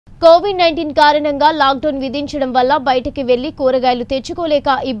COVID-19 కారణంగా lockdown విధించడం వల్ల బయటికి వెళ్లి కూరగాయలు తెచ్చుకోలేక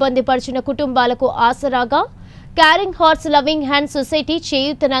ఇబ్బంది పడుచున్న కుటుంబాలకు ఆసరాగా carrying hearts loving hand society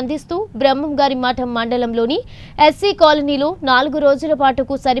చేయూతనందిస్తూ బ్రహ్మంగారి మఠం మండలంలోని ఎస్సీ కాలనీలో 4 రోజుల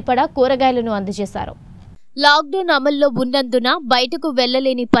పాటుకు సరిపడా కూరగాయలను అందజేశారు. లాక్డౌన్ అమల్లో ఉన్నందున బయటకు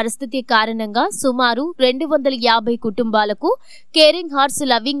వెళ్లలేని పరిస్థితి కారణంగా సుమారు 250 కుటుంబాలకు కేరింగ్ హార్ట్స్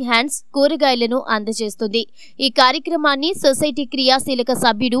లవింగ్ హ్యాండ్స్ కూరగాయలను అందజేస్తుంది. ఈ కార్యక్రమాన్ని సొసైటీ క్రియాశీలక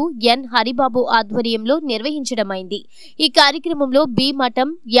సభ్యుడు ఎన్ హరిబాబు ఆధ్వర్యంలో నిర్వహించడమైంది. ఈ కార్యక్రమంలో బి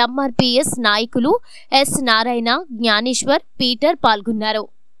మఠం ఎంఆర్పీఎస్ నాయకులు ఎస్ నారాయణ, జ్ఞానేశ్వర్, పీటర్ పాల్గొన్నారు.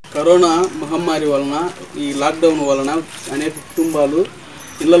 కరోనా మహమ్మారి వలన ఈ లాక్డౌన్ వలన అనేక కుటుంబాలు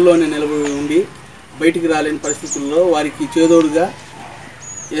ఇళ్లలోనే నిలబడి ఉండి బయటికి రాలేని పరిస్థితుల్లో వారికి చేదోడుగా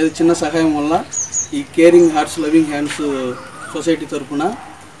ఏదో చిన్న సహాయం వల్ల ఈ caring hearts loving hands society తరఫున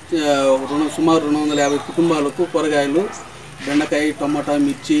సుమారు 250 కుటుంబాలకు కూరగాయలు, బెండకాయ, టమాటా,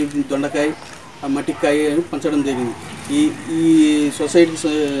 మిర్చి, దొండకాయ, మట్టికాయ పంచడం జరిగింది. ఈ సొసైటీ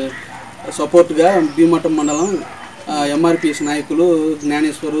సపోర్ట్గా భీమఠం మండలం ఎంఆర్పీఎస్ నాయకులు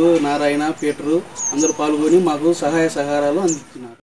జ్ఞానేశ్వరు, నారాయణ, పీటరు అందరూ పాల్గొని మాకు సహాయ సహకారాలు అందిస్తున్నారు.